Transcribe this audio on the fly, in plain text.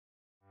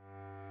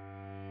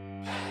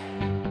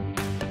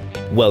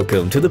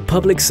Welcome to the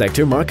Public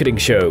Sector Marketing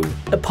Show,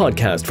 a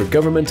podcast for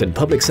government and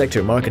public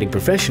sector marketing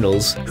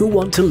professionals who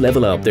want to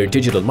level up their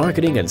digital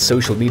marketing and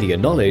social media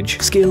knowledge,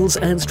 skills,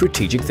 and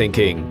strategic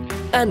thinking.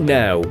 And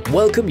now,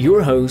 welcome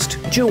your host,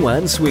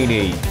 Joanne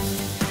Sweeney.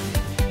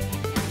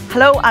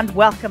 Hello and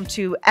welcome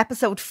to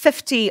episode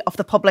 50 of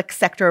the Public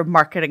Sector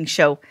Marketing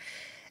Show.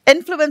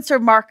 Influencer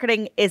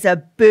marketing is a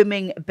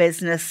booming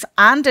business,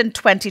 and in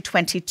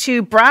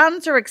 2022,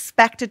 brands are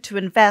expected to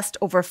invest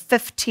over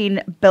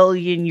 €15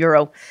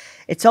 billion.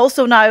 It's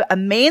also now a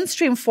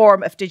mainstream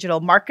form of digital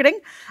marketing,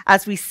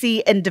 as we see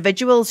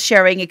individuals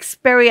sharing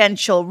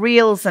experiential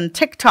reels and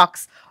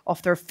TikToks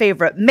of their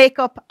favourite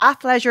makeup,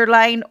 athleisure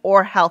line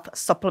or health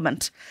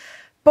supplement.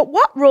 But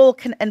what role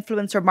can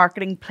influencer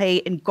marketing play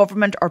in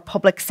government or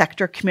public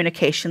sector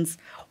communications?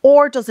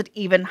 Or does it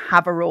even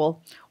have a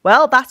role?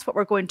 Well, that's what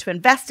we're going to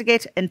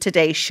investigate in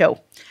today's show.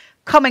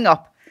 Coming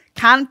up,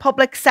 can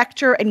public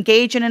sector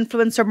engage in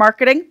influencer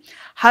marketing?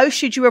 How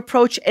should you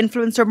approach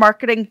influencer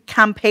marketing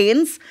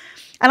campaigns?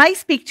 And I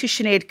speak to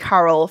Sinead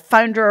Carroll,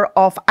 founder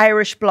of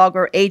Irish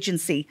Blogger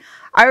Agency,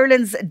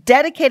 Ireland's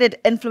dedicated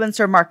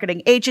influencer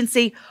marketing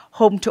agency,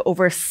 home to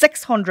over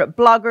 600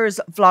 bloggers,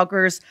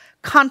 vloggers,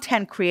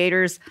 content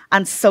creators,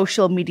 and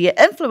social media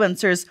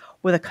influencers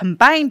with a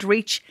combined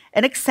reach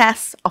in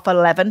excess of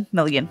 11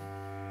 million.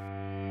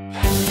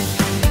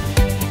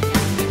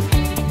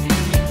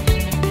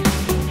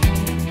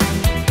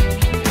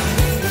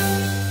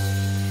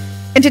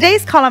 In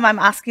today's column, I'm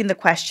asking the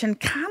question,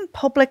 can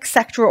public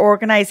sector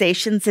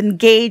organisations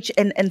engage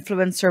in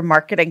influencer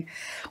marketing?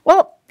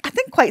 Well, I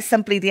think quite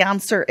simply the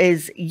answer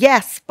is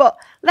yes, but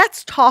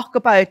let's talk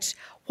about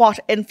what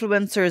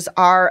influencers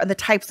are and the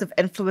types of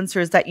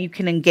influencers that you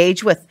can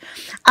engage with.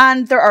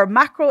 And there are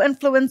macro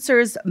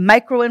influencers,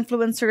 micro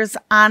influencers,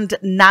 and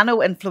nano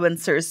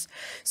influencers.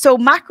 So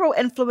macro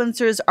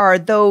influencers are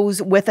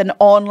those with an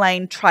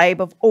online tribe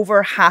of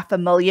over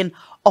 500,000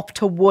 up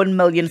to 1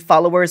 million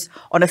followers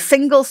on a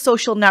single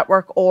social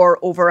network or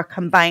over a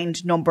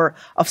combined number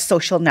of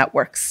social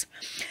networks.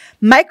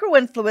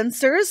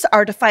 Micro-influencers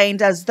are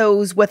defined as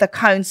those with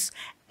accounts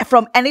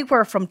from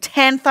anywhere from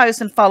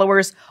 10,000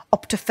 followers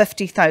up to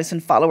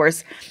 50,000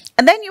 followers.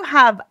 And then you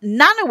have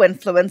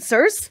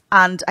nano-influencers,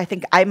 and I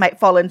think I might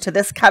fall into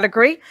this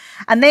category,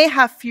 and they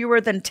have fewer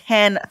than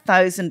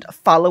 10,000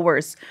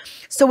 followers.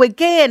 So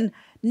again,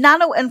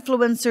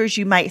 nano-influencers,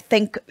 you might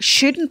think,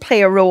 shouldn't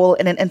play a role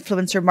in an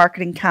influencer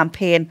marketing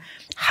campaign.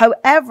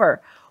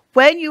 However,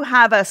 when you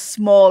have a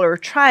smaller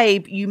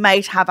tribe, you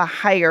might have a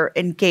higher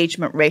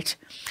engagement rate.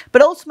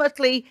 But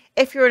ultimately,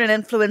 if you're an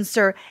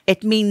influencer,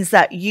 it means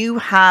that you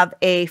have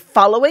a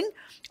following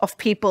of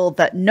people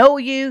that know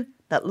you,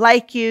 that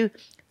like you,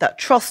 that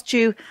trust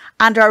you,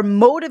 and are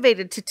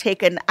motivated to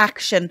take an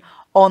action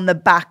on the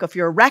back of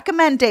your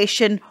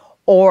recommendation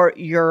or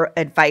your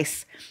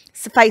advice.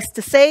 Suffice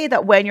to say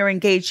that when you're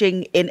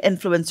engaging in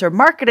influencer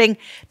marketing,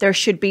 there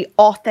should be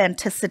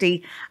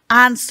authenticity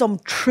and some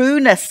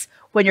trueness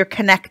when you're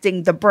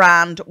connecting the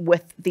brand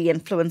with the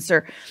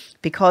influencer.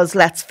 Because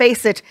let's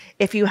face it,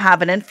 if you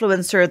have an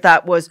influencer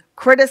that was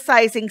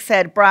criticizing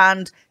said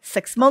brand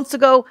 6 months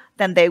ago,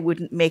 then they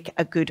wouldn't make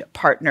a good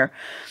partner.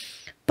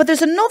 But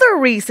there's another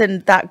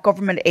reason that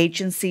government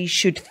agencies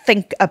should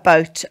think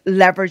about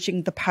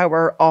leveraging the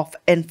power of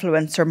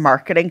influencer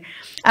marketing.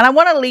 And I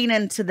want to lean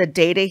into the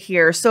data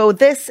here. So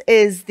this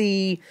is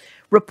the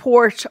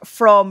report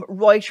from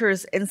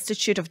Reuters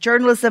Institute of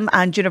Journalism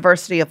and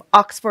University of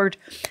Oxford,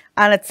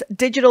 and it's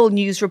Digital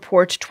News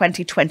Report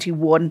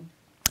 2021.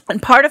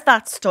 And part of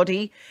that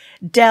study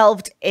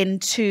delved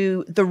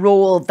into the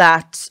role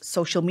that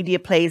social media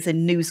plays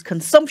in news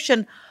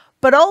consumption,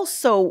 but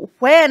also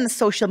when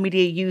social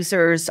media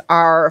users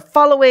are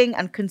following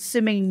and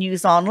consuming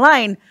news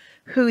online,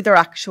 who they're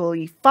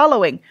actually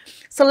following.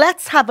 So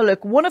let's have a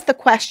look. One of the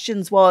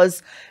questions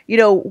was,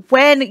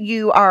 when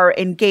you are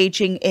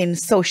engaging in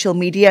social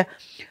media,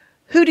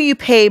 who do you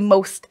pay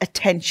most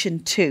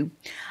attention to?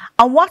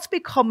 And what's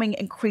becoming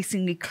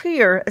increasingly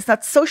clear is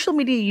that social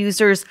media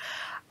users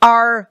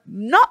are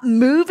not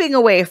moving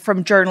away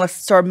from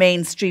journalists or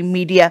mainstream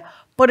media,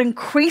 but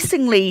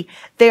increasingly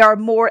they are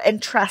more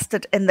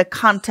interested in the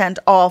content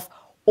of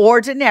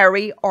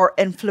ordinary or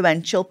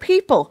influential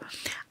people.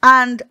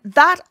 And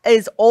that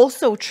is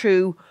also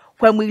true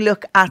when we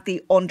look at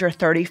the under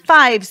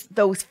 35s.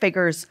 Those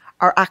figures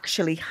are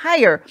actually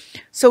higher.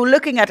 So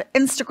looking at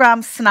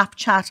Instagram,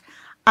 Snapchat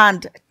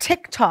and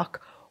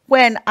TikTok,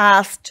 when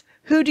asked,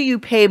 who do you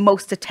pay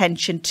most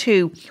attention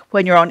to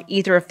when you're on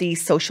either of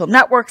these social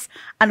networks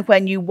and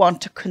when you want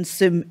to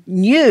consume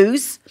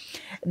news,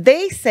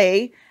 they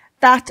say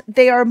that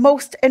they are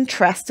most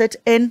interested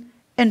in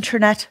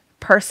internet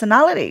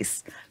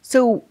personalities.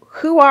 So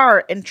who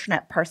are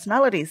internet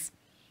personalities?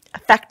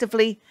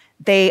 Effectively,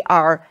 they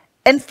are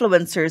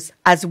influencers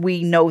as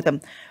we know them.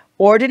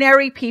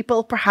 Ordinary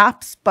people,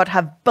 perhaps, but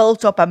have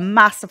built up a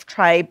massive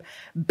tribe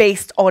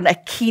based on a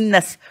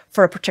keenness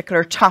for a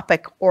particular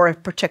topic or a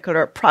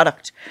particular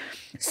product.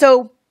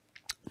 So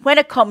when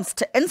it comes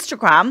to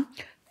Instagram,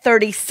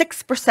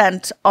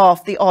 36%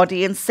 of the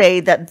audience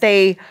say that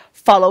they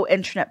follow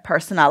internet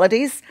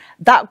personalities.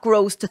 That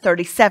grows to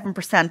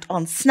 37%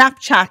 on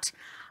Snapchat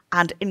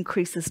and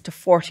increases to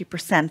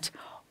 40%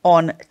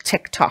 on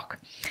TikTok.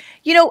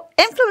 You know,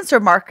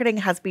 influencer marketing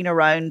has been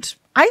around,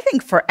 I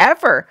think,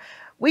 forever.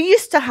 We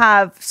used to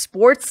have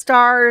sports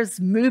stars,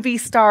 movie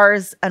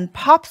stars, and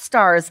pop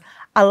stars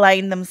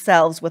align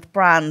themselves with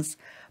brands.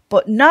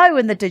 But now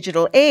in the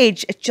digital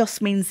age, it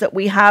just means that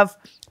we have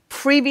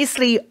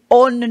previously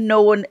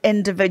unknown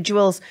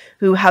individuals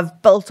who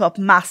have built up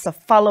massive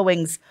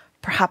followings,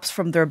 perhaps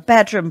from their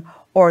bedroom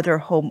or their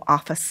home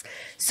office.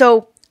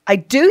 So I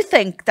do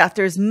think that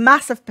there's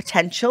massive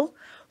potential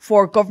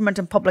for government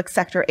and public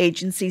sector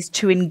agencies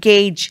to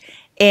engage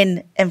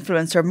in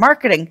influencer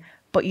marketing,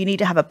 but you need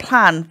to have a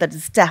plan that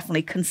is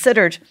definitely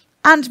considered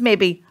and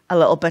maybe a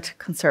little bit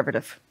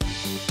conservative.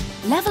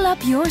 Level up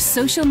your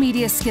social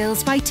media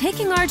skills by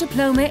taking our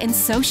diploma in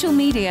social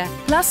media,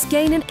 plus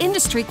gain an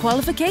industry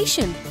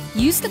qualification.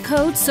 Use the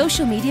code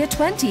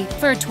SOCIALMEDIA20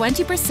 for a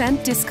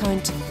 20%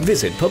 discount.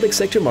 Visit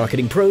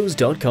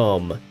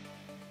publicsectormarketingpros.com.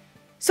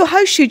 So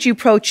how should you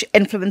approach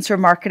influencer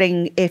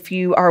marketing if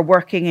you are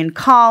working in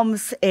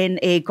comms in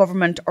a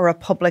government or a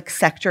public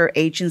sector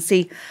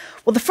agency?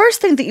 Well, the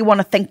first thing that you want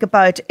to think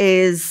about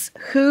is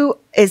who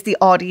is the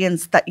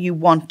audience that you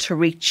want to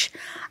reach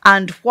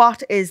and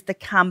what is the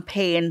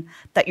campaign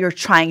that you're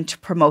trying to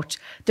promote.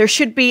 There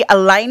should be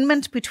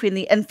alignment between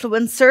the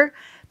influencer,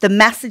 the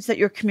message that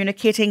you're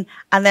communicating,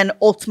 and then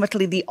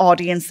ultimately the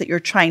audience that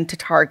you're trying to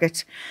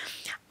target.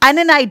 In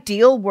an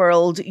ideal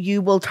world,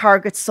 you will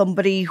target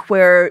somebody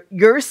where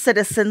your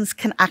citizens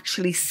can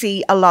actually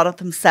see a lot of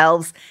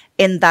themselves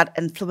in that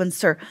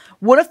influencer.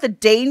 One of the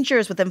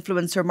dangers with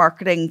influencer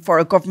marketing for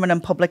a government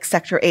and public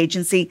sector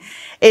agency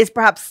is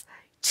perhaps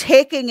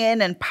taking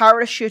in and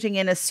parachuting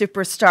in a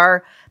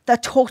superstar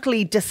that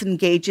totally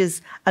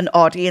disengages an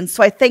audience.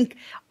 So I think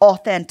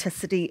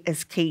authenticity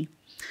is key.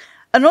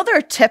 Another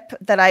tip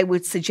that I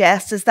would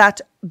suggest is that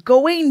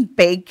going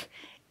big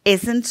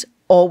isn't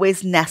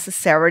always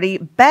necessarily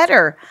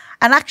better,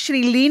 and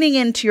actually leaning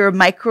into your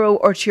micro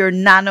or to your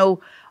nano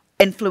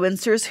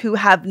influencers who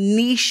have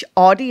niche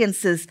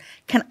audiences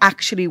can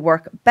actually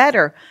work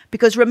better.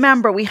 Because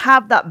remember, we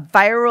have that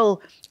viral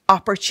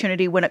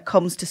opportunity when it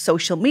comes to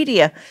social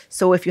media.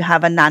 So if you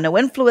have a nano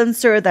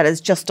influencer that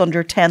is just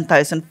under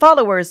 10,000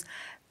 followers,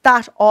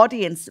 that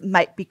audience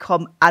might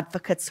become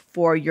advocates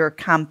for your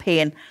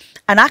campaign.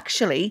 And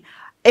actually,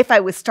 if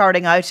I was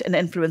starting out in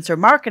influencer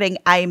marketing,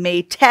 I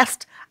may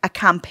test a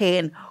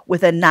campaign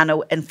with a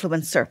nano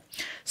influencer.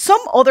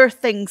 Some other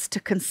things to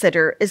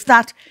consider is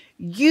that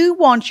you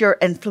want your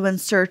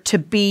influencer to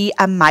be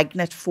a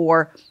magnet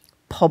for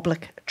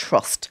public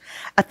trust.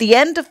 At the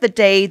end of the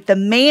day, the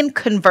main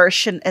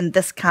conversion in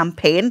this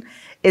campaign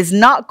is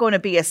not going to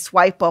be a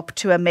swipe up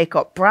to a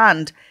makeup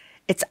brand.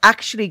 It's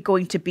actually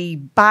going to be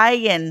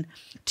buy-in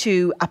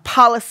to a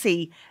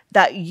policy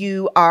that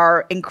you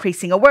are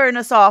increasing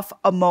awareness of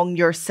among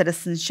your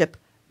citizenship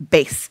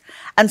base.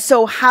 And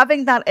so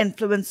having that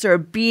influencer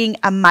being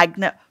a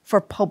magnet for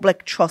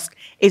public trust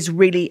is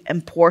really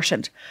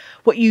important.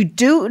 What you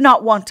do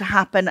not want to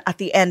happen at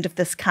the end of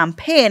this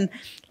campaign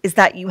is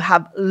that you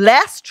have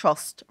less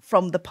trust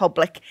from the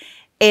public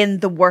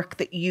in the work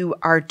that you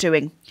are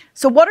doing.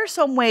 So what are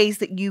some ways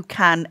that you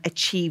can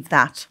achieve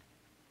that?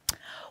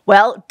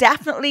 Well,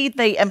 definitely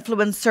the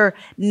influencer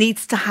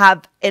needs to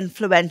have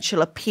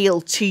influential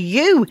appeal to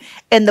you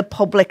in the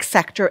public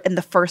sector in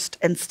the first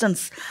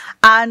instance.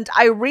 And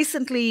I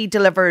recently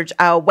delivered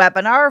a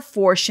webinar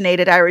for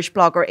Sineaded Irish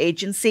Blogger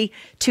Agency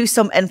to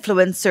some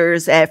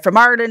influencers from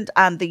Ireland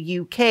and the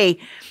UK.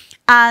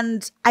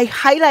 And I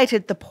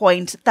highlighted the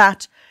point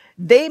that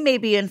they may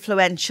be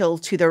influential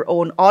to their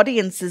own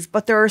audiences,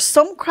 but there are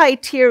some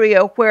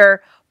criteria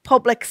where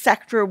public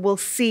sector will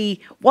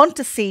want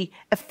to see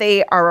if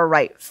they are a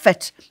right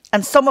fit.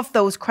 And some of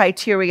those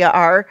criteria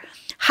are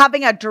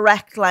having a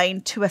direct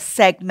line to a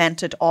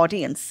segmented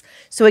audience.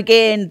 So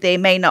again, they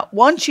may not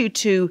want you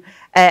to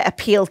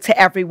appeal to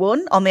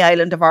everyone on the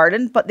island of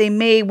Ireland, but they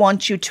may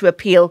want you to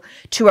appeal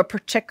to a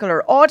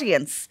particular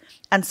audience.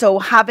 And so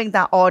having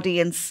that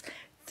audience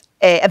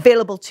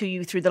available to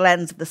you through the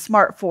lens of the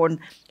smartphone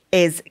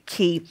is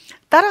key.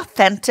 That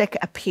authentic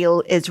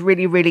appeal is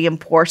really, really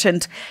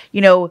important.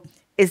 You know,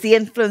 is the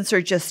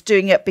influencer just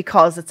doing it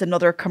because it's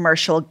another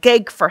commercial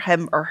gig for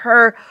him or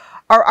her?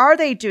 Or are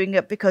they doing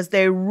it because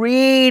they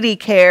really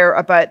care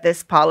about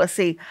this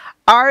policy?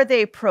 Are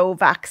they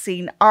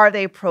pro-vaccine? Are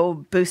they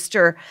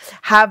pro-booster?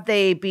 Have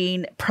they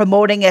been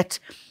promoting it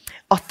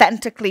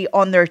authentically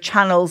on their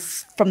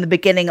channels from the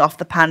beginning of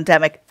the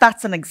pandemic?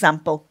 That's an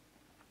example.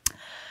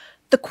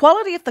 The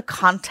quality of the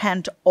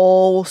content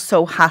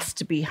also has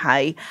to be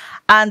high.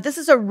 And this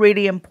is a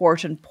really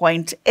important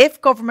point.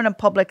 If government and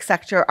public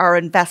sector are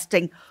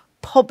investing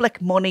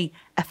public money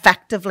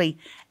effectively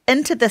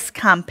into this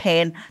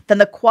campaign, then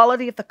the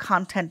quality of the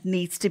content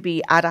needs to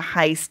be at a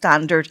high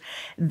standard.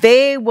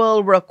 They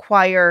will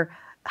require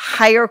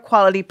higher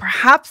quality,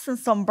 perhaps, than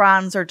some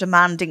brands are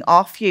demanding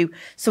of you.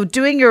 So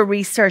doing your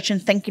research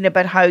and thinking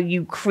about how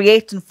you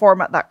create and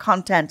format that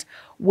content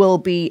will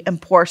be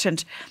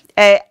important.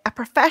 A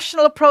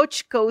professional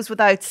approach goes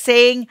without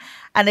saying.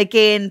 And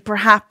again,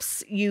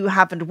 perhaps you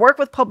haven't worked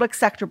with public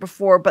sector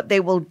before, but they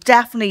will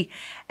definitely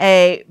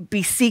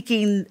be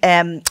seeking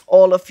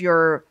all of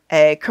your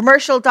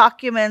commercial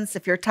documents.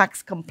 If you're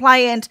tax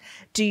compliant,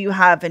 do you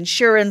have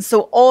insurance?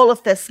 So all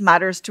of this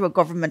matters to a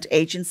government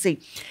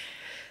agency.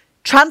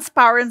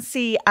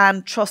 Transparency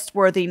and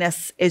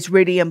trustworthiness is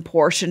really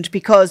important,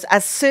 because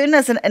as soon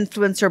as an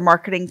influencer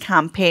marketing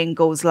campaign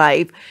goes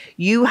live,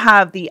 you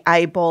have the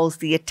eyeballs,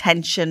 the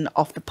attention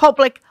of the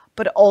public,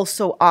 but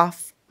also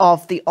of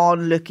the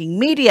onlooking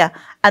media,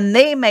 and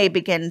they may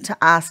begin to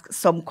ask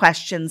some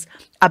questions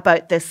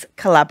about this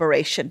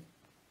collaboration.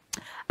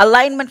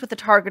 Alignment with the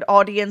target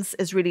audience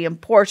is really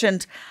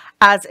important,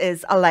 as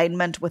is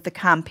alignment with the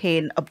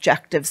campaign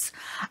objectives.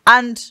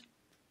 And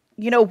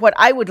you know, what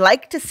I would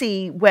like to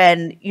see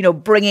when,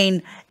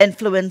 bringing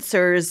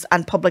influencers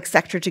and public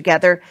sector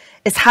together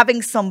is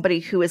having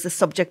somebody who is a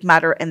subject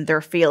matter in their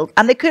field.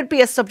 And they could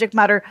be a subject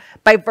matter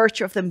by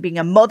virtue of them being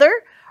a mother,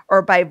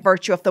 or by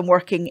virtue of them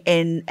working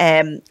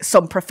in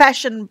some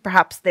profession.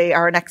 Perhaps they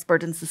are an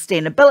expert in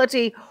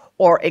sustainability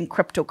or in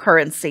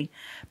cryptocurrency.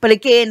 But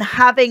again,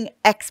 having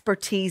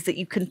expertise that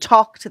you can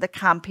talk to the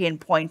campaign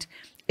point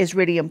is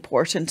really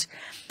important.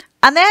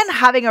 And then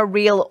having a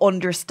real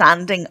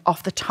understanding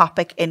of the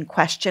topic in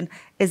question.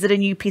 Is it a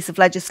new piece of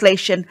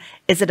legislation?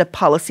 Is it a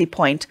policy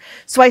point?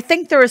 So I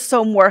think there is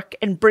some work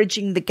in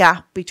bridging the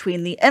gap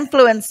between the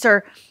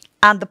influencer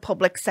and the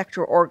public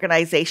sector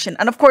organisation.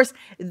 And of course,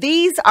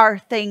 these are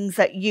things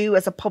that you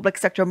as a public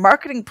sector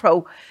marketing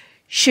pro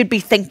should be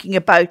thinking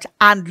about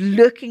and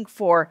looking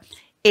for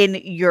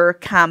in your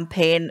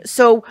campaign.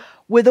 So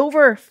with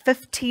over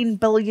 15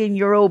 billion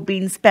euro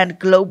being spent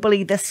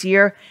globally this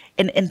year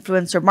in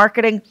influencer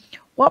marketing,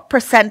 what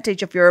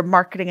percentage of your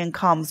marketing and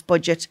comms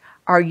budget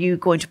are you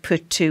going to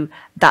put to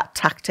that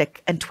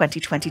tactic in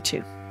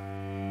 2022?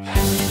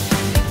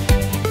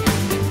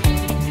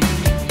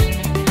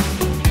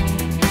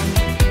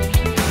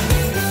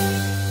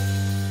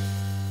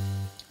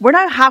 We're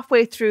now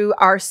halfway through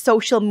our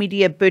social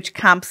media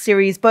bootcamp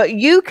series, but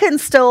you can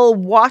still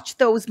watch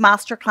those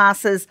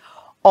masterclasses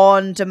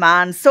on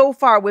demand. So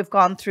far, we've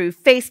gone through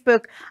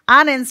Facebook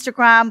and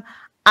Instagram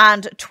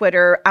and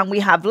Twitter, and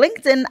we have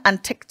LinkedIn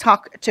and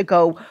TikTok to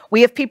go.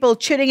 We have people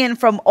tuning in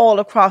from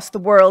all across the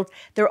world.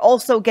 They're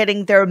also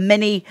getting their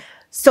mini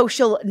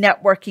social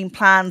networking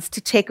plans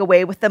to take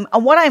away with them.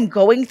 And what I'm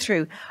going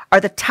through are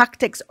the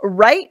tactics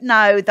right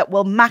now that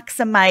will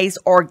maximize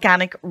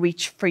organic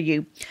reach for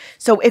you.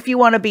 So if you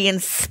want to be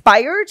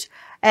inspired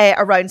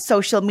around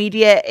social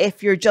media,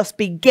 if you're just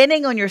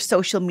beginning on your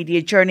social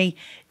media journey,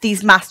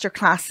 these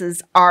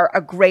masterclasses are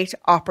a great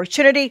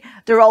opportunity.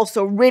 They're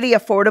also really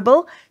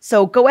affordable.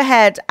 So go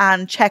ahead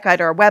and check out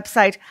our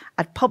website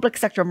at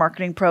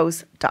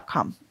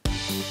publicsectormarketingpros.com.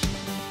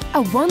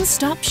 A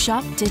one-stop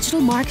shop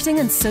digital marketing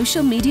and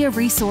social media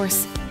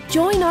resource.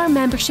 Join our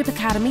membership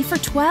academy for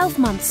 12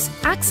 months.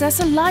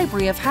 Access a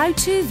library of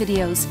how-to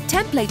videos,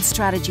 template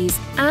strategies,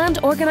 and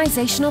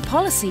organizational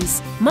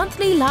policies.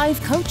 Monthly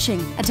live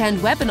coaching. Attend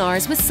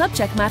webinars with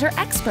subject matter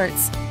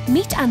experts.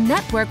 Meet and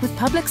network with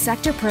public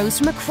sector pros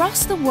from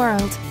across the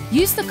world.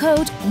 Use the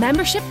code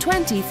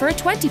MEMBERSHIP20 for a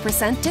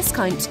 20%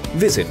 discount.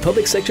 Visit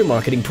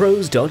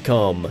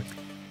publicsectormarketingpros.com.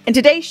 In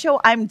today's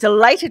show, I'm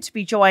delighted to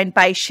be joined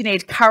by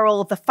Sinead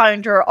Carroll, the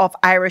founder of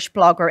Irish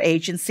Blogger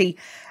Agency.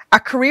 A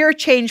career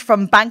change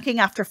from banking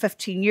after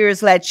 15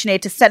 years led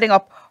Sinead to setting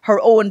up her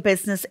own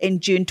business in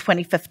June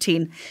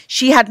 2015.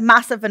 She had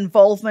massive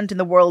involvement in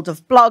the world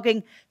of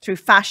blogging through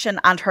fashion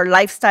and her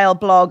lifestyle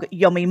blog,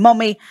 Yummy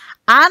Mummy,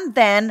 and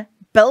then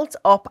built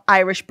up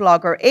Irish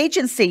Blogger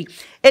Agency.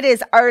 It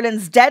is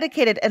Ireland's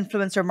dedicated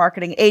influencer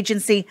marketing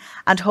agency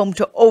and home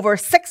to over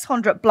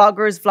 600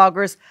 bloggers,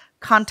 vloggers,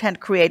 content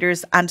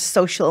creators and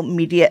social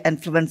media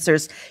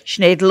influencers.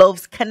 Sinead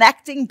loves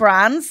connecting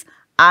brands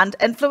and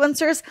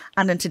influencers,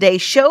 and in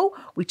today's show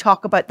we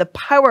talk about the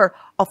power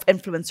of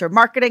influencer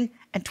marketing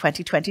in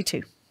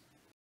 2022.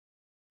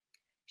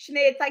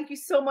 Sinead, thank you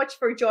so much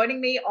for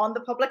joining me on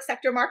the Public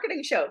Sector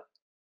Marketing Show.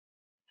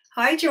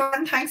 Hi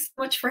Joanne, thanks so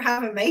much for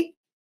having me.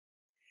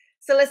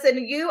 So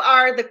listen, you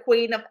are the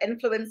queen of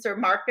influencer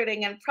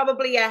marketing and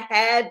probably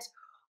ahead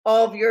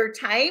of your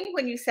time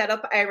when you set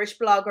up Irish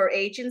Blogger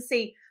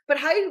Agency. But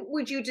how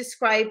would you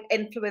describe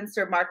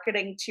influencer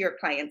marketing to your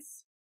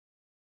clients?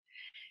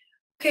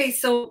 Okay,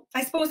 so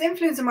I suppose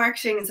influencer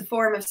marketing is a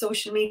form of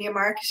social media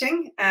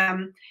marketing,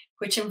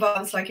 which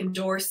involves like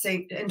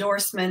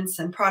endorsements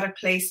and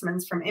product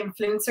placements from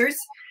influencers.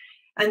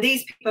 And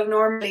these people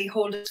normally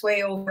hold a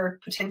sway over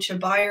potential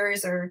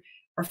buyers or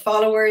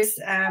followers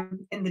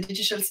in the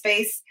digital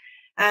space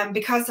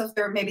because of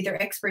maybe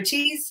their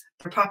expertise,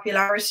 their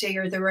popularity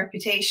or their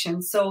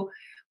reputation. So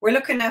we're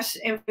looking at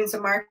influencer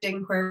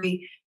marketing where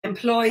we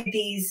employ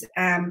these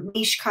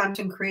niche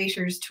content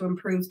creators to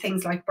improve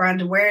things like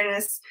brand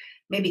awareness,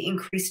 maybe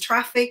increase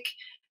traffic,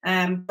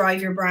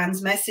 drive your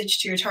brand's message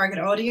to your target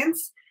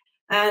audience.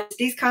 And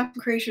these content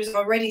creators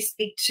already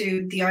speak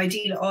to the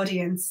ideal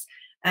audience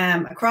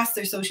across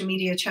their social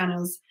media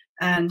channels.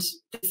 And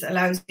this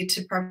allows you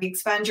to probably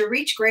expand your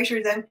reach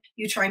greater than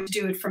you trying to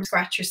do it from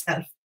scratch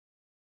yourself.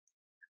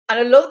 And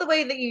I love the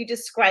way that you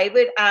describe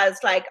it as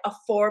like a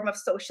form of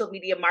social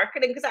media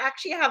marketing, because I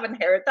actually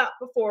haven't heard that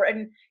before.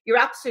 And you're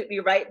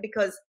absolutely right,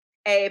 because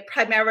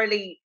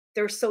primarily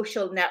their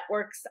social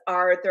networks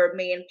are their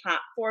main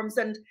platforms.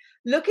 And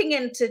looking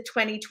into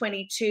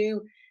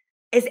 2022,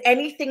 is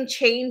anything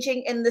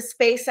changing in the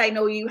space? I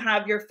know you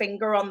have your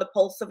finger on the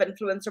pulse of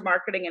influencer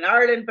marketing in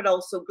Ireland, but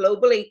also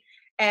globally.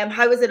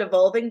 How is it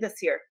evolving this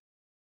year?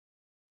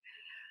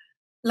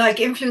 Like,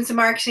 influencer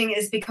marketing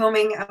is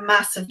becoming a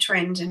massive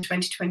trend in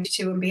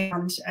 2022 and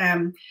beyond.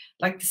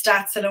 Like, the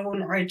stats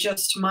alone are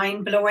just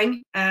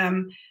mind-blowing.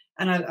 And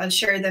I'll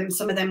share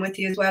some of them with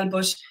you as well.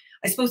 But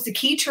I suppose the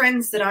key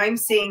trends that I'm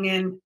seeing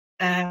in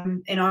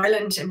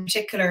Ireland in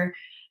particular,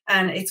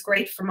 and it's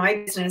great for my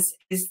business,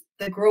 is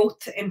the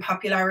growth in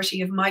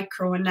popularity of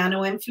micro and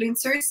nano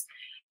influencers.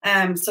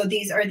 So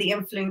these are the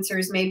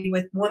influencers maybe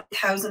with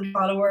 1,000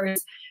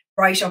 followers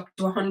right up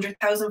to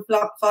 100,000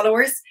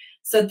 followers.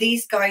 So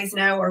these guys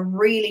now are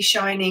really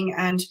shining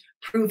and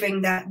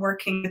proving that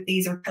working with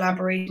these or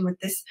collaborating with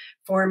this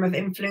form of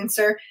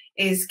influencer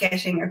is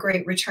getting a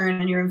great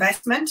return on your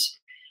investment.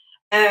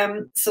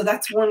 So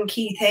that's one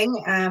key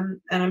thing.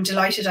 And I'm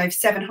delighted I have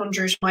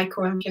 700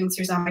 micro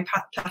influencers on my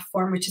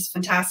platform, which is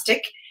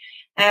fantastic.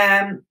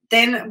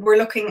 Then we're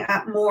looking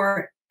at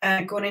more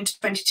going into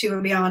 22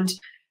 and beyond,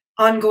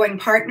 ongoing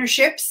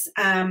partnerships.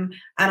 And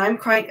I'm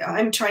trying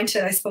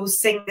to, I suppose,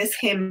 sing this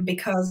hymn,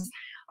 because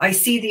I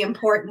see the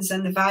importance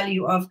and the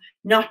value of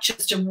not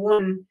just a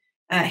one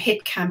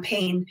hit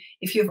campaign.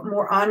 If you have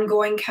more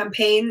ongoing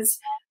campaigns,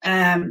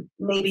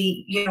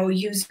 maybe, you know,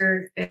 use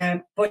your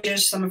budget,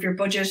 some of your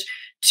budget,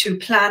 to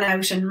plan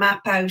out and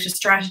map out a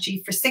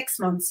strategy for 6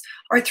 months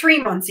or 3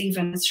 months,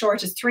 even as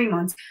short as 3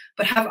 months,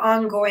 but have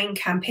ongoing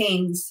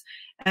campaigns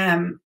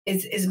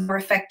is more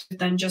effective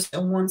than just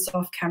a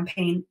once-off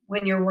campaign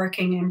when you're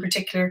working in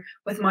particular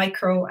with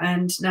micro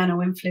and nano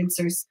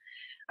influencers.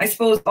 I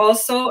suppose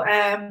also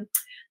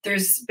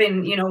there's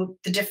been, you know,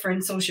 the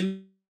different social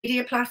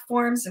media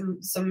platforms,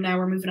 and some now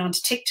we're moving on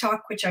to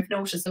TikTok, which I've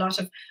noticed a lot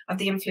of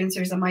the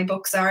influencers on my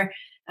books are,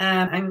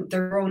 and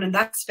they're growing in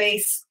that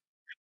space.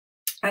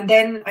 And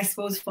then I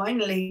suppose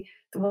finally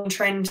the one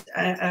trend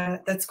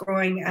that's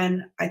growing,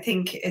 and I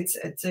think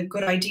it's a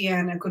good idea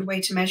and a good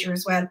way to measure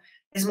as well,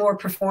 is more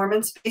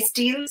performance-based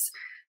deals,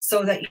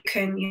 so that you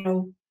can, you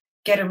know,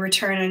 get a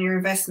return on your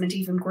investment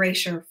even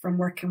greater from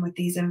working with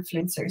these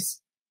influencers.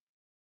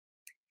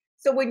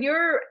 So when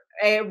you're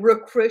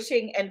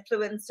recruiting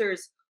influencers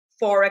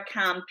for a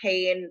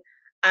campaign,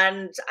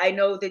 and I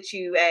know that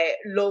you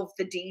love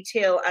the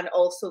detail and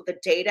also the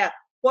data,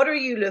 what are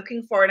you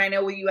looking for? And I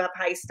know you have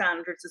high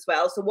standards as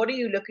well. So what are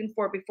you looking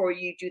for before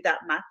you do that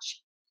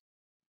match?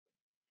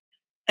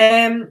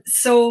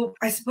 So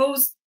I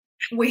suppose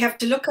we have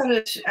to look at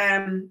it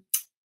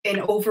in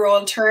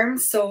overall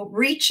terms. So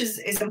reach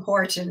is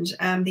important,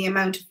 the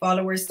amount of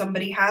followers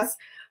somebody has,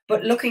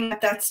 but looking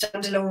at that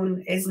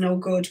standalone is no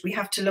good. We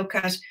have to look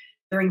at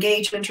their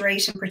engagement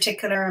rate in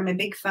particular. I'm a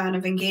big fan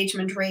of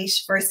engagement rate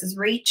versus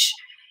reach.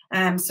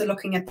 So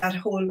looking at that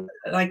whole,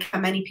 like how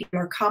many people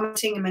are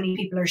commenting, how many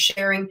people are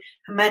sharing,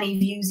 how many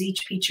views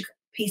each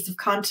piece of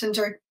content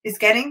is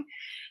getting.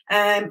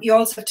 You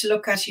also have to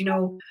look at, you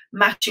know,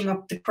 matching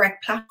up the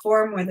correct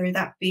platform, whether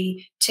that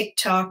be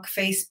TikTok,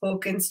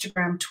 Facebook,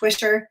 Instagram,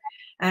 Twitter.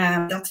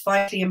 That's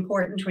vitally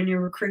important when you're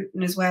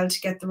recruiting as well,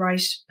 to get the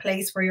right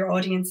place where your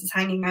audience is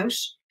hanging out.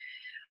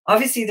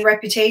 Obviously, the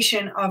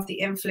reputation of the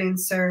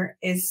influencer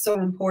is so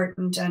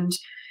important,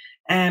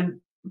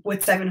 and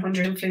with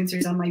 700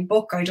 influencers on my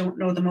book, I don't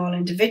know them all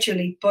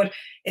individually, but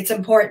it's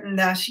important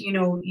that, you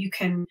know, you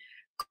can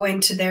go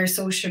into their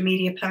social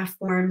media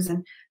platforms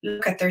and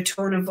look at their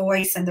tone of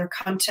voice and their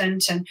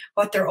content and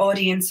what their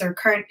audience are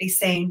currently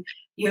saying.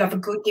 You'll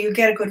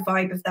get a good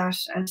vibe of that.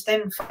 And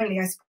then finally,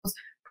 I suppose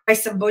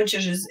price and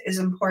budget is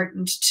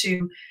important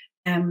to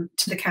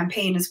the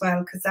campaign as well,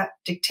 because that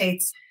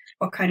dictates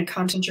what kind of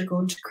content you're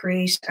going to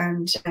create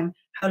and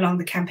how long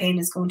the campaign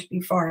is going to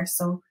be for.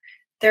 So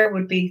there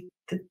would be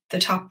the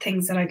top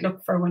things that I'd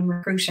look for when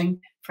recruiting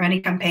for any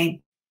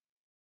campaign.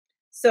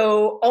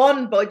 So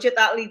on budget,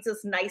 that leads us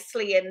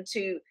nicely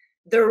into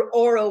the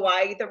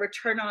ROI, the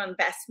return on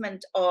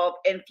investment of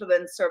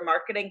influencer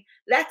marketing.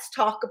 Let's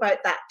talk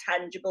about that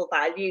tangible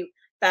value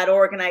that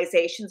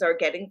organizations are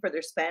getting for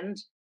their spend.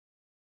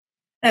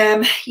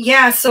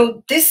 Yeah,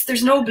 so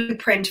there's no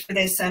blueprint for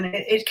this, and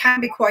it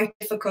can be quite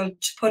difficult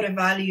to put a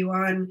value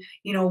on,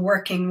 you know,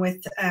 working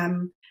with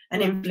an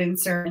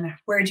influencer, and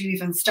where do you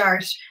even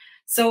start?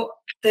 So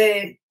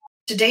to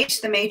date,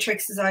 the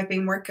matrices I've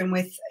been working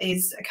with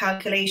is a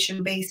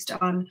calculation based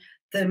on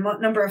the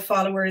number of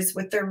followers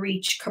with their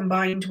reach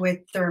combined with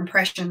their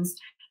impressions,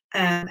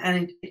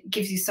 and it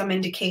gives you some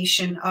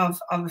indication of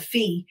a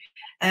fee.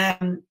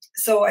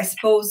 So I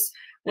suppose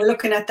we're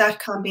looking at that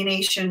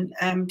combination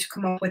to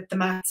come up with the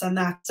maths on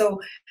that. So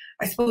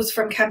I suppose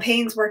from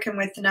campaigns working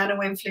with the nano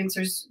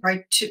influencers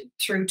right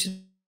through to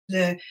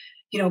the,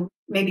 you know,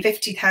 maybe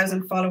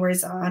 50,000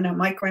 followers on a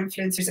micro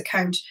influencers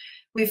account,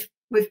 we've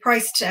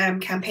priced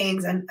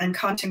campaigns and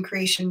content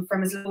creation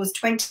from as low as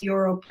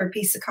 €20 per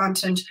piece of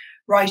content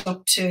right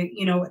up to,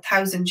 you know,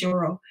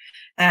 €1,000.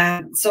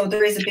 So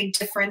there is a big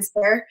difference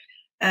there.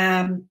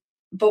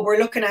 But we're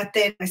looking at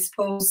then, I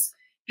suppose,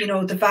 you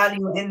know, the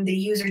value in the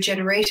user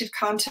generated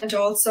content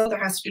also.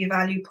 There has to be a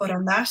value put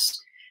on that.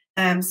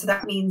 So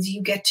that means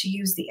you get to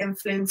use the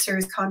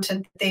influencers'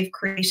 content that they've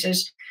created,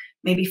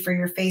 maybe for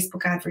your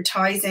Facebook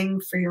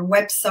advertising, for your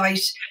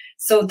website.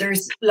 So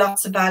there's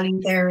lots of value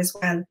there as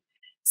well.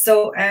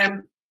 So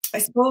I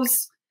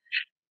suppose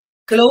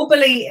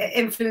globally,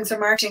 influencer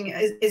marketing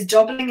is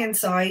doubling in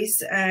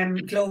size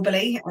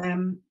globally.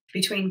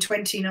 Between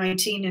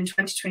 2019 and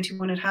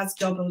 2021, it has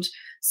doubled.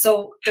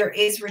 So there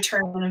is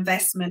return on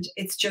investment.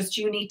 It's just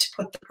you need to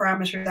put the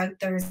parameters out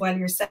there as well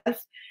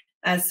yourself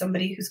as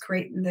somebody who's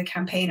creating the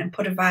campaign, and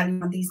put a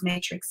value on these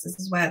matrices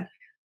as well.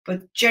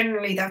 But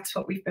generally, that's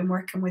what we've been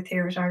working with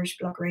here at Irish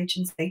Blogger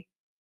Agency.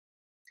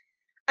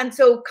 And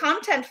so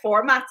content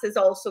formats is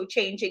also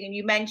changing. And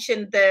you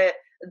mentioned the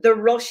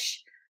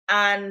rush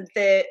and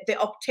the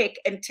uptick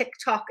in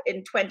TikTok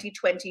in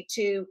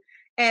 2022.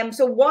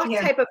 So what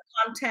type of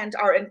content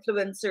are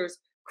influencers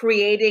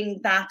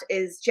creating that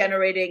is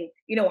generating,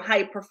 you know,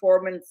 high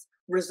performance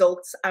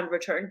results and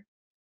return?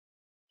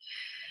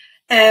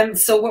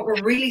 So what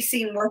we're really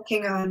seeing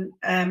working on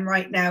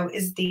right now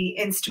is the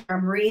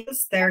Instagram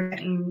Reels. They're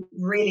getting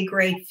really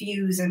great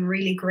views and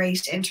really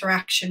great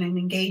interaction and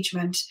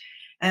engagement.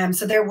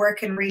 So they're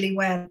working really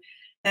well.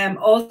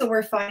 Also,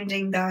 we're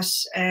finding that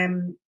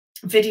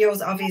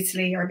videos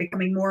obviously are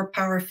becoming more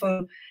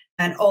powerful,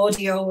 and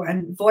audio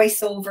and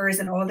voiceovers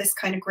and all this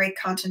kind of great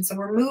content. So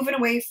we're moving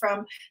away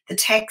from the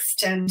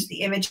text and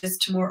the images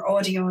to more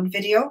audio and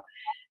video.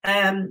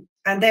 And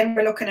then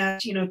we're looking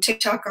at, you know,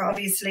 TikTok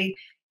obviously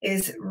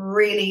is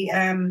really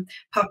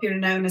popular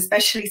now, and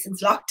especially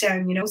since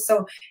lockdown, you know,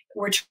 so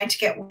we're trying to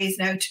get ways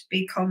now to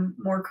become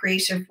more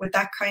creative with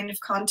that kind of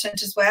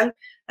content as well.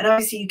 And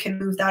obviously you can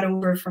move that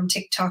over from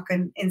TikTok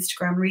and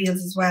Instagram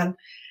Reels as well.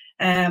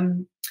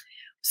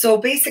 So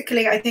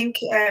basically, I think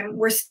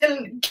we're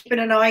still keeping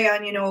an eye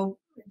on, you know,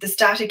 the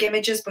static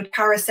images, but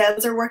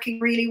carousels are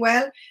working really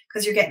well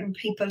because you're getting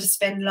people to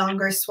spend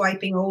longer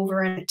swiping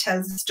over, and it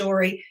tells a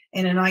story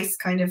in a nice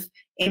kind of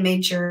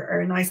image or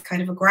a nice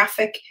kind of a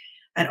graphic.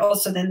 And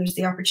also then there's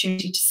the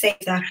opportunity to save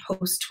that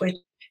post, which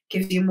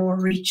gives you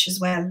more reach as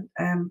well,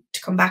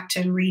 to come back to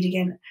and read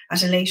again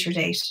at a later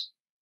date.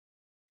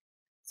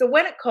 So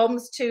when it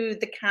comes to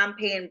the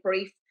campaign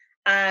brief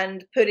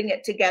and putting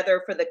it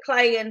together for the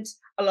client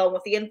along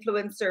with the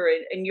influencer,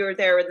 and you're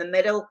there in the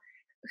middle,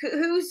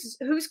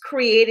 who's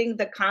creating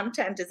the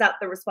content? Is that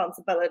the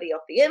responsibility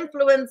of the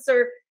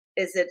influencer?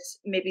 Is it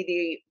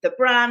maybe the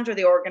brand or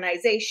the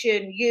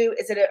organization?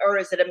 Is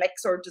it a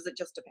mix, or does it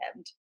just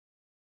depend?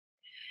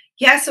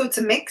 Yeah, so it's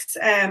a mix.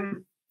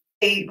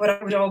 What I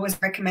would always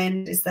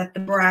recommend is that the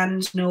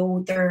brand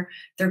know their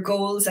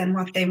goals and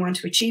what they want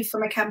to achieve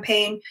from a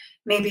campaign.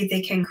 Maybe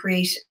they can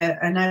create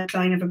an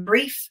outline of a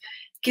brief,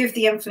 give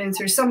the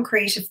influencer some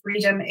creative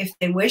freedom if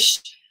they wish,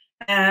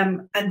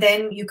 and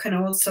then you can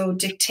also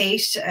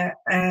dictate,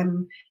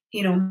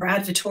 you know, more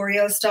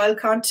advertorial style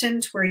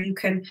content where you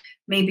can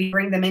maybe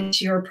bring them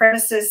into your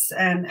premises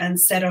and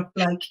set up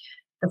like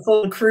the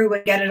full crew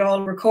and get it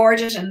all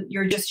recorded, and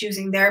you're just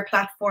using their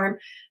platform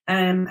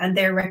and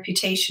their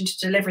reputation to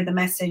deliver the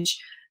message.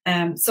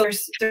 So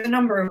there's a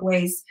number of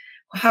ways.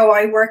 How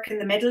I work in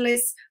the middle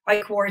is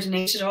I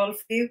coordinate it all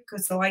for you,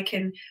 so I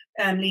can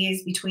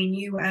liaise between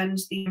you and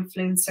the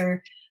influencer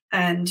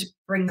and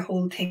bring the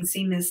whole thing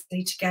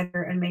seamlessly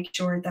together and make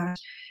sure that,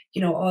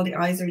 you know, all the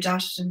I's are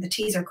dotted and the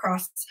T's are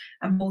crossed,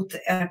 and both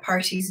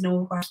parties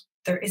know what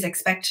there is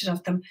expected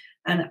of them.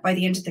 And by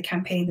the end of the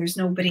campaign, there's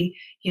nobody,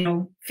 you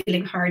know,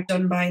 feeling hard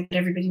done by, that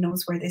everybody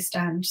knows where they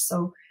stand.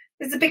 So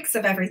it's a mix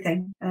of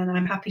everything, and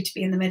I'm happy to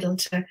be in the middle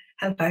to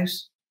help out.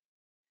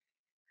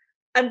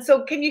 And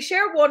so can you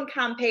share one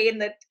campaign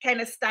that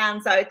kind of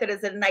stands out, that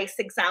is a nice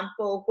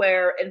example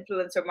where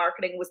influencer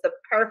marketing was the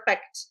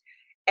perfect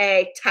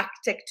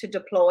tactic to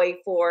deploy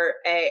for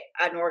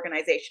an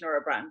organization or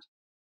a brand?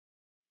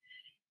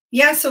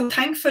 Yeah, so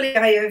thankfully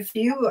I have a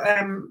few.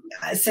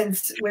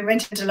 Since we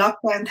went into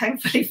lockdown,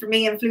 thankfully for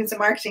me, influencer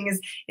marketing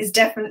is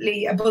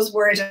definitely a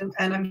buzzword,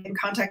 and I'm getting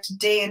contacted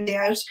day in, day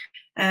out.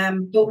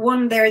 But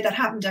one there that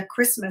happened at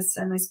Christmas,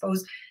 and I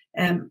suppose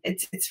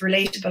it's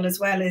relatable as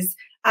well, is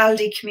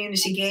Aldi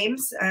Community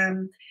Games.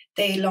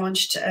 They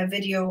launched a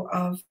video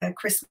of a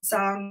Christmas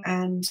song,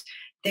 and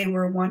they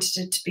wanted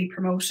it to be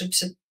promoted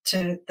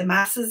to the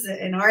masses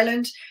in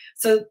Ireland.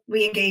 So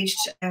we engaged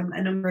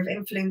a number of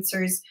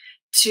influencers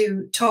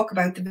to talk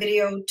about the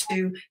video,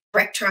 to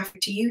direct traffic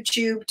to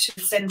YouTube,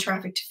 to send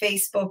traffic to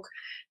Facebook,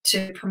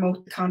 to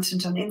promote the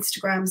content on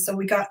Instagram. So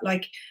we got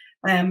like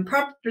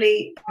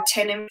probably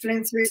 10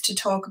 influencers to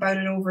talk about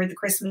it over the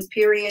Christmas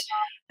period.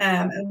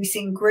 And we've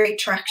seen great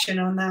traction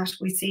on that.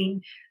 We've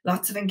seen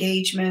lots of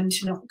engagement,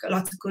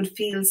 lots of good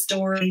field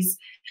stories.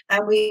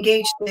 And we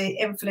engaged the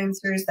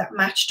influencers that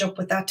matched up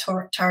with that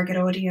target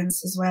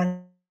audience as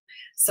well.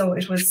 So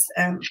it was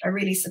a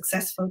really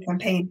successful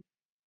campaign.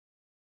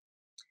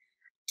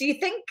 Do you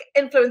think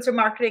influencer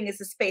marketing is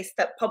a space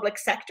that public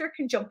sector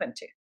can jump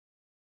into?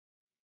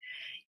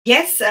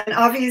 Yes, and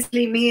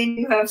obviously me and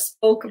you have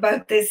spoke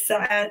about this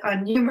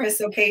on numerous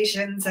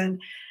occasions,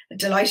 and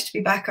delighted to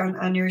be back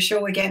on your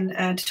show again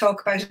to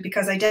talk about it,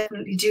 because I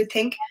definitely do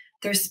think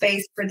there's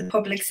space for the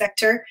public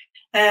sector.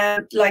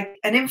 Like,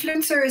 an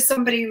influencer is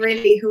somebody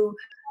really who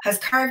has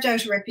carved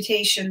out a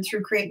reputation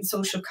through creating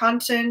social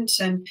content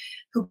and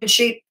who can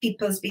shape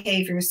people's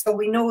behaviors. So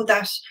we know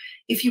that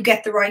if you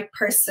get the right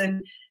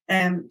person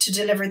to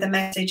deliver the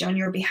message on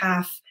your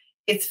behalf,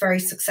 it's very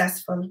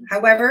successful.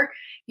 However,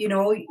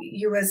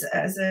 you as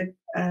a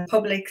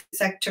public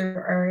sector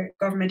or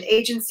government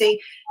agency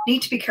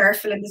need to be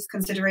careful in this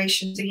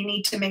consideration. So you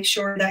need to make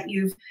sure that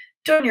you've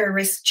done your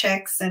risk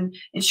checks and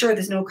ensure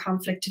there's no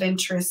conflict of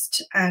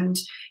interest, and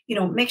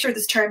make sure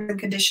there's terms and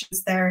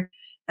conditions there.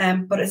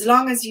 But as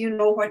long as you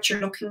know what you're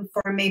looking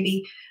for,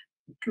 maybe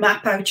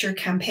map out your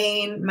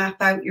campaign,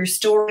 map out your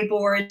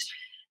storyboard.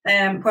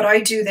 What I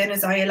do then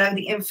is I allow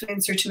the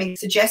influencer to make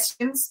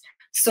suggestions.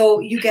 So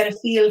you get a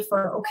feel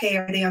for, okay,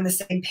 are they on the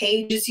same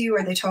page as you?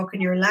 Are they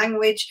talking your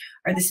language?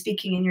 Are they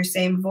speaking in your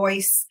same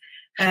voice?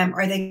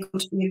 Are they going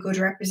to be a good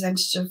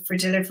representative for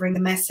delivering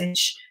the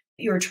message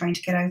that you're trying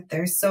to get out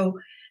there? So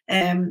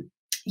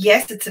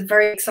yes, it's a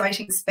very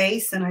exciting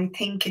space, and I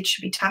think it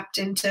should be tapped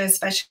into,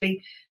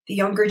 especially the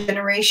younger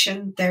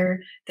generation.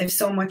 They've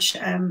so much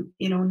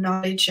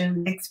knowledge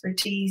and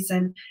expertise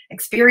and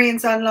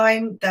experience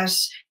online that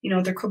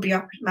there could be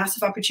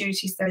massive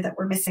opportunities there that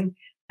we're missing.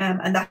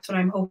 And that's what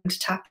I'm hoping to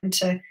tap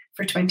into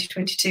for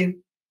 2022.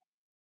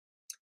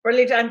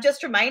 Brilliant. I'm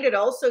just reminded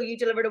also you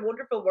delivered a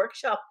wonderful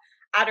workshop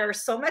at our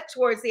summit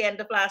towards the end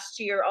of last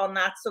year on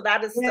that. So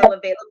that is still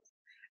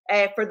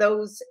available for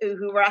those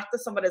who were at the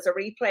summit as a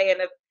replay.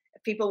 And if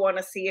people want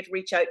to see it,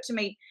 reach out to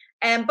me.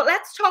 But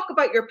let's talk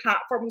about your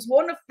platforms.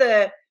 One of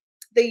the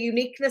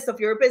uniqueness of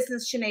your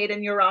business, Sinead,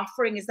 and your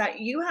offering is that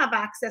you have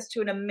access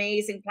to an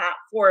amazing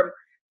platform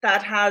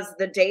that has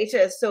the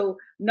data. So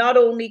not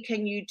only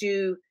can you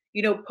do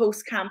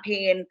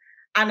post-campaign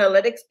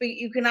analytics, but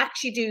you can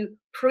actually do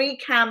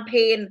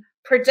pre-campaign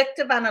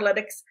predictive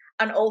analytics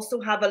and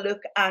also have a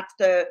look at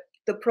the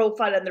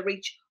profile and the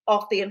reach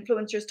of the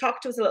influencers.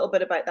 Talk to us a little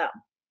bit about that.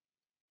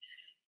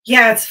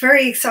 Yeah, it's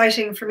very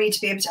exciting for me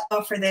to be able to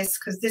offer this,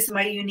 because this is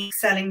my unique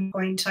selling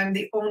point. I'm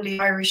the only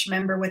Irish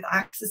member with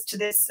access to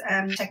this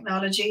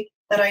technology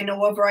that I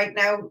know of right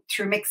now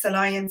through Mix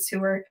Alliance,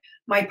 who are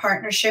my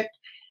partnership.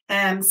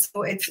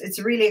 So it's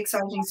a really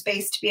exciting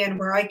space to be in,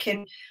 where I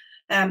can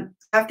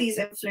have these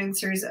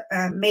influencers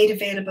made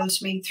available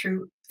to me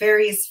through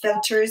various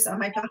filters on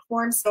my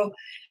platform. So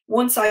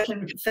once I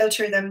can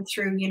filter them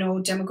through,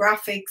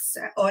 demographics,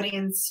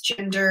 audience,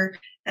 gender,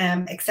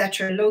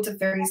 etc., loads of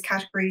various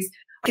categories,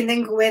 I can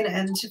then go in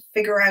and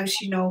figure out,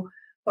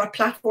 what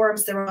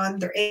platforms they're on.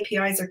 Their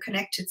APIs are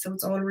connected, so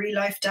it's all real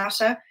life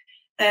data.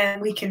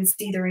 And we can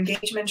see their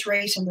engagement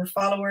rate and their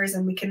followers,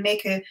 and we can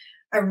make a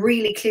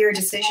really clear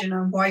decision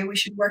on why we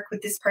should work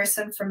with this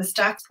person from a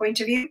stats point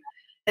of view.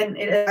 And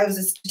it allows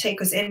us to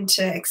take us in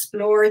to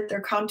explore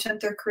their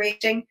content they're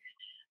creating.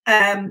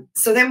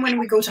 So then when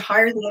we go to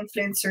hire the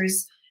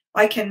influencers,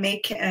 I can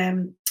make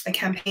a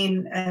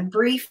campaign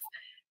brief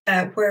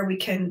where we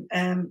can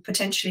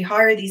potentially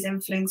hire these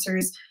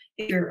influencers.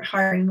 If you're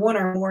hiring one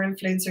or more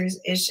influencers,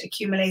 it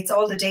accumulates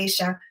all the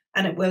data,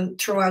 and it will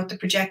throw out the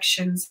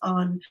projections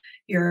on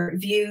your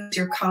views,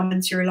 your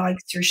comments, your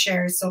likes, your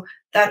shares. So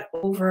that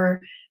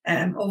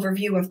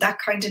overview of that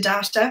kind of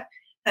data.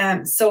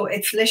 So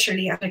it's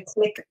literally at a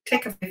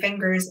click of my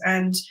fingers,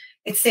 and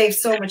it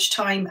saves so much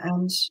time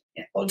and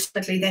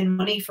ultimately then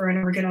money for an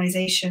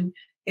organization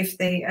if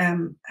they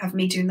have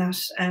me doing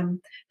that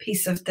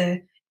piece of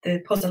the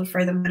puzzle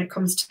for them when it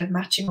comes to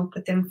matching up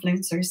with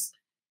influencers.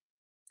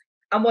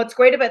 And what's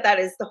great about that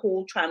is the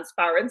whole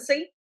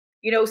transparency.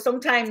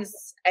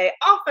 Sometimes,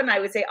 often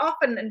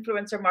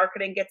influencer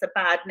marketing gets a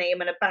bad name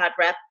and a bad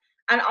rep,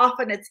 and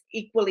often it's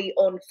equally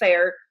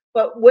unfair.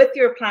 But with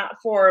your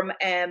platform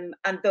and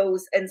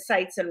those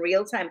insights in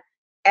real time,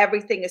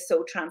 everything is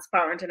so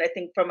transparent. And I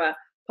think from a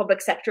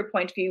public sector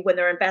point of view, when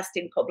they're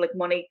investing public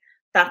money,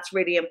 that's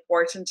really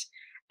important.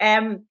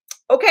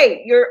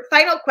 Okay, your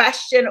final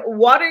question.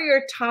 What are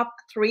your top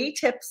 3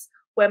 tips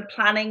when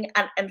planning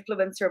an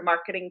influencer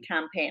marketing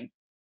campaign?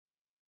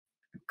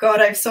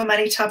 God, I have so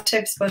many top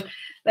tips, but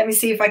let me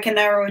see if I can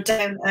narrow it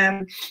down.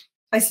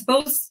 I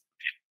suppose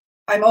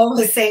I'm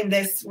always saying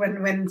this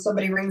when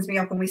somebody rings me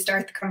up and we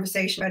start the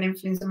conversation about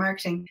influencer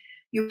marketing.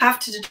 You have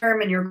to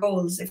determine your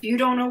goals. If you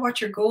don't know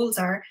what your goals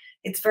are,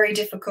 it's very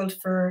difficult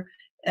for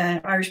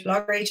Irish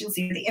Blogger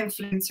Agency, the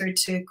influencer,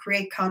 to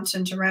create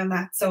content around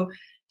that. So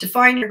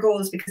define your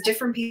goals, because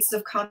different pieces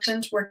of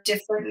content work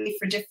differently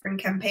for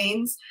different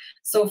campaigns.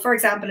 So for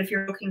example, if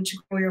you're looking to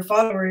grow your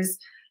followers,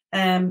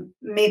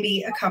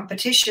 maybe a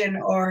competition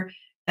or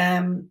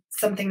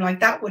something like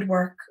that would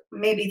work.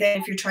 Maybe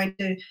then if you're trying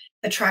to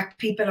attract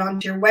people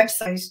onto your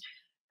website,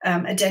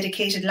 a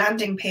dedicated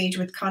landing page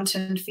with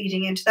content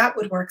feeding into that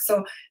would work.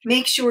 So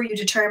make sure you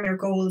determine your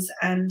goals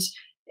and,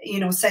 you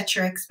know, set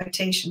your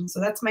expectations. So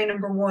that's my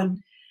number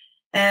one.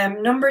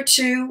 Number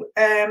two,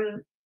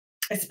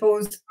 I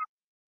suppose,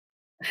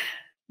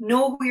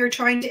 know who you're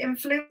trying to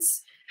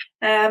influence.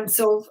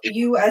 So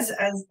you as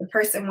the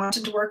person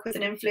wanting to work with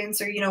an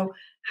influencer, you know,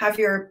 have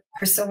your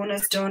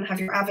personas done, have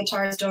your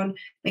avatars done.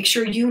 Make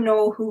sure you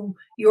know who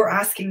you're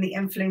asking the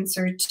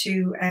influencer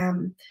to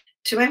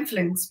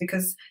influence,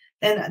 because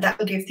then that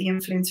will give the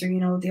influencer,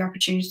 you know, the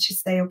opportunity to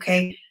say,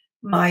 okay,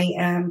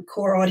 my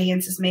core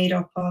audience is made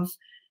up of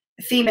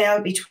a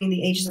female between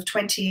the ages of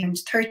 20 and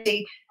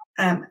 30,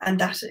 and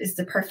that is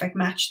the perfect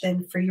match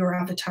then for your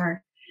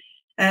avatar.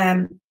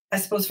 I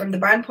suppose from the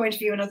brand point of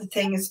view, another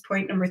thing is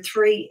point number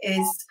 3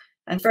 is,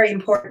 and very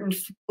important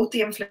for both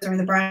the influencer and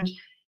the brand,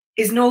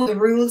 is know the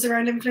rules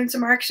around influencer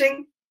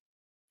marketing.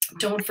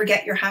 Don't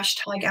forget your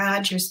hashtag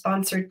ad, your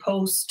sponsored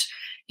post.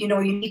 You know,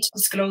 you need to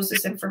disclose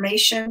this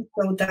information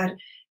so that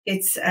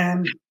it's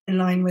in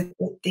line with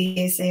the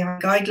ASAI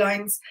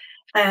guidelines,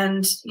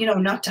 and, you know,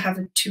 not to have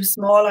it too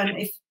small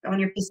on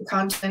your piece of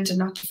content, and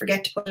not to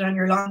forget to put it on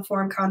your long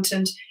form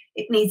content.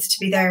 It needs to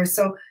be there.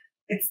 So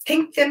I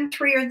think them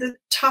 3 are the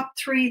top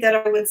 3 that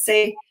I would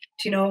say,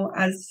 you know,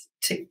 as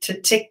to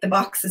tick the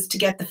boxes to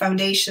get the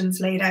foundations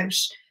laid out.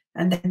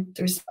 And then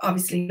there's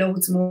obviously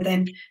loads more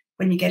then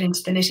when you get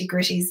into the nitty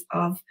gritties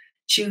of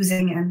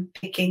choosing and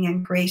picking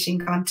and creating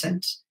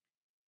content.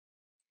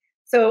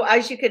 So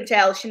as you can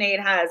tell,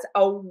 Sinead has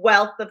a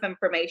wealth of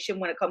information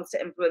when it comes to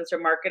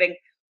influencer marketing,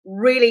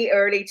 really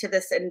early to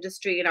this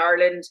industry in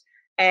Ireland,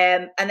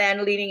 and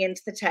then leaning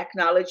into the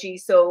technology.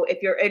 So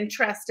if you're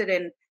interested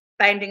in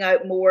finding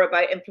out more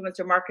about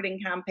influencer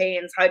marketing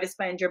campaigns, how to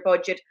spend your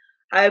budget,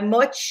 how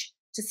much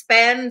to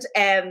spend,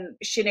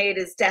 Sinead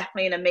is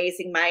definitely an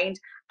amazing mind.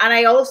 And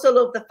I also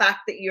love the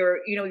fact that your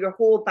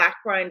whole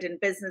background in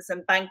business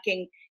and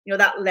banking, you know,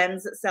 that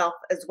lends itself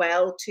as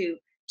well to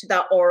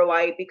that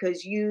ROI,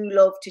 because you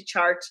love to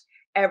chart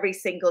every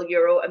single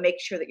euro and make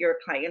sure that your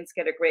clients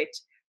get a great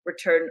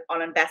return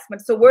on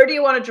investment. So where do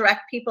you want to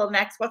direct people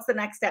next? What's the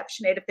next step,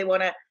 Sinead, if they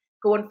want to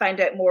go and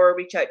find out more or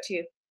reach out to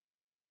you?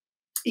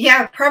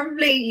 Yeah,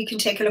 probably you can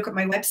take a look at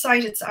my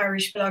website. It's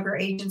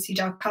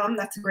irishbloggeragency.com.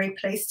 That's a great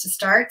place to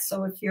start.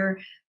 So if you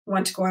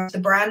want to go on to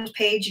the brand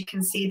page, you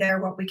can see there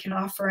what we can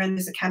offer, and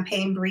there's a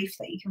campaign brief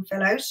that you can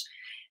fill out.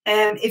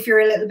 If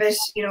you're a little bit,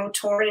 you know,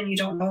 torn and you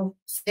don't know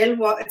still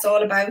what it's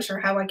all about or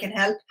how I can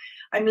help,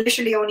 I'm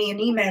literally only an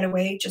email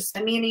away. Just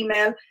send me an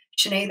email,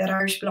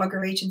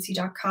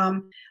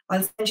 Sinead@irishbloggeragency.com.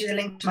 I'll send you the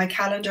link to my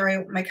calendar. I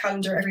open my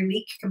calendar every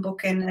week. You can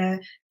book in a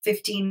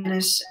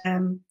 15-minute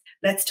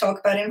let's talk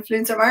about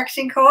influencer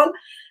marketing call,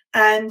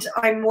 and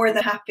I'm more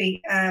than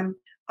happy. I'm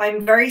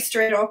very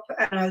straight up,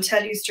 and I'll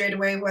tell you straight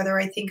away whether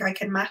I think I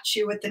can match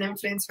you with an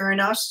influencer or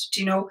not. Do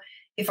you know,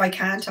 if I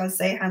can't, I'll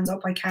say hands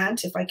up, I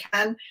can't. If I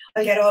can,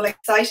 I'll get all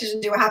excited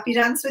and do a happy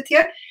dance with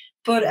you.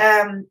 But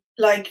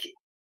like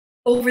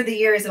over the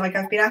years, like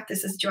I've been at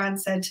this, as Joanne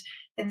said,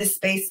 in this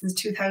space since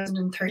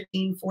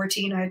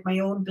 2013-14. I had my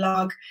own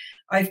blog.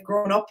 I've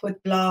grown up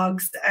with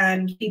blogs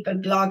and people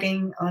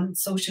blogging on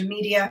social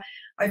media.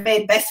 I've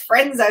made best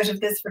friends out of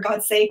this, for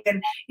God's sake,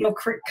 and, you know,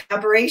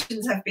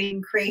 collaborations have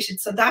been created.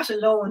 So that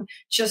alone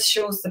just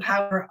shows the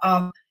power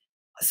of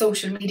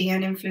social media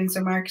and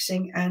influencer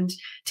marketing. And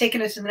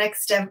taking it to the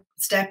next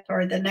step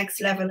or the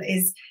next level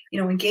is, you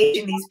know,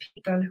 engaging these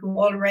people who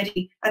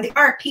already, and they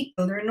are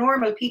people, they're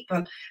normal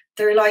people.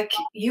 They're like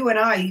you and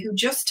I, who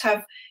just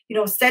have, you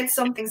know, said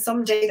something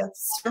someday that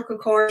struck a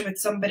chord with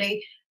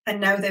somebody,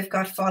 and now they've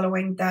got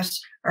following that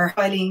are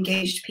highly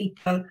engaged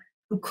people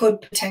who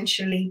could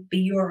potentially be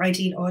your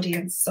ideal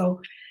audience.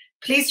 So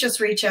please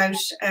just reach out.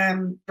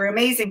 We're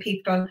amazing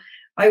people.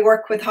 I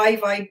work with high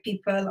vibe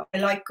people. I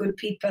like good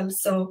people.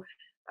 So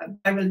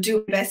I will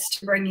do my best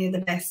to bring you the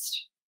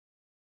best.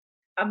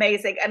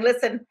 Amazing. And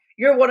listen,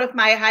 you're one of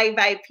my high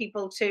vibe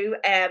people too.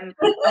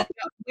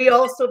 We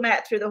also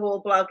met through the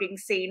whole blogging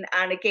scene.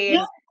 And again,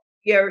 yeah,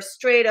 you're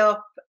straight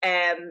up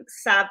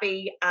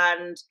savvy,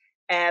 and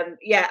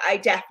yeah, I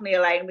definitely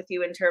align with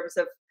you in terms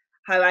of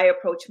how I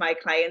approach my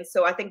clients.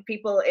 So I think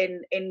people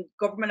in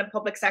government and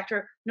public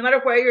sector, no matter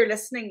where you're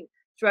listening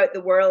throughout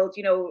the world,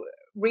 you know,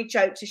 reach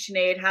out to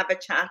Sinead, have a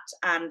chat,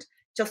 and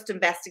just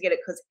investigate it,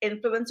 because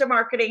influencer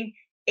marketing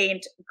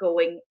ain't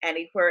going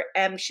anywhere.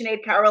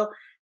 Sinead Carroll,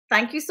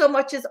 thank you so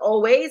much as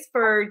always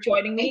for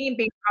joining me and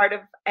being part of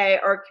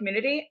our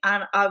community,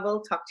 and I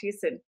will talk to you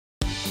soon.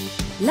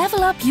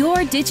 Level up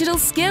your digital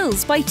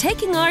skills by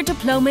taking our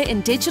diploma in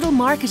digital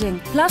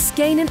marketing, plus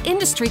gain an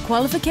industry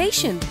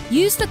qualification.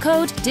 Use the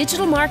code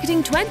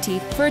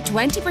DigitalMarketing20 for a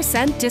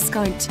 20%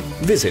 discount.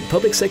 Visit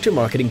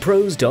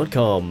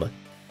publicsectormarketingpros.com.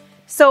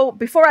 So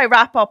before I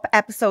wrap up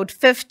episode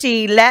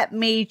 50, let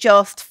me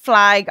just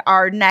flag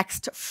our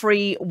next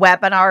free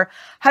webinar,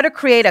 how to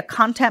create a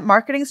content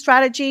marketing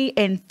strategy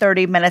in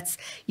 30 minutes.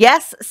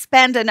 Yes,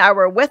 spend an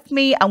hour with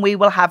me and we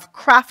will have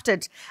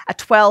crafted a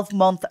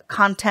 12-month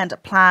content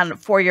plan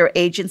for your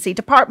agency,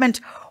 department,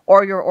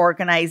 or your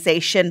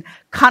organization.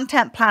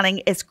 Content planning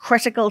is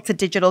critical to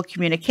digital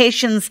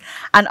communications,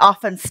 and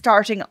often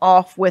starting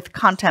off with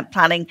content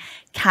planning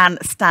can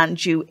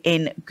stand you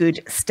in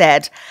good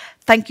stead.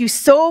 Thank you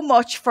so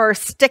much for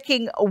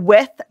sticking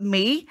with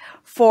me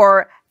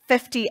for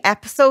 50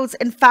 episodes.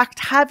 In fact,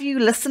 have you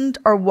listened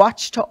or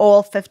watched to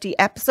all 50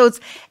 episodes?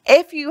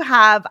 If you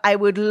have, I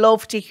would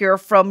love to hear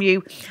from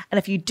you. And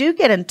if you do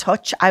get in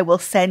touch, I will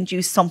send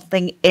you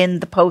something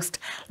in the post.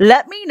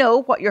 Let me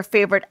know what your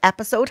favorite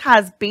episode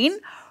has been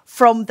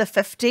from the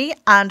 50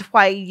 and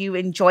why you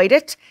enjoyed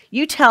it.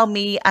 You tell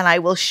me and I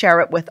will share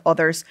it with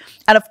others.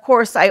 And of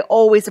course, I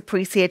always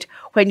appreciate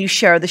when you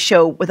share the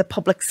show with a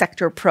public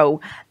sector pro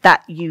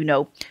that you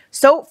know.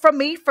 So from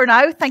me for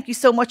now, thank you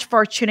so much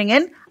for tuning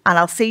in, and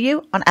I'll see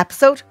you on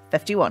episode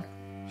 51.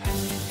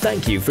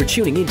 Thank you for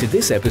tuning into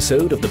this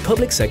episode of the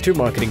Public Sector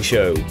Marketing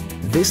Show.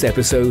 This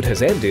episode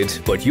has ended,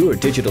 but your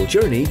digital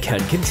journey can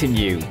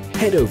continue.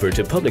 Head over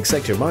to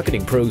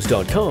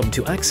publicsectormarketingpros.com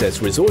to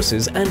access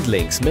resources and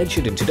links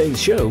mentioned in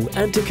today's show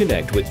and to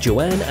connect with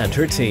Joanne and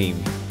her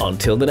team.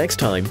 Until the next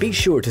time, be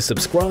sure to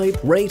subscribe,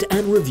 rate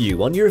and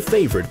review on your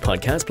favorite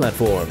podcast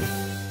platform.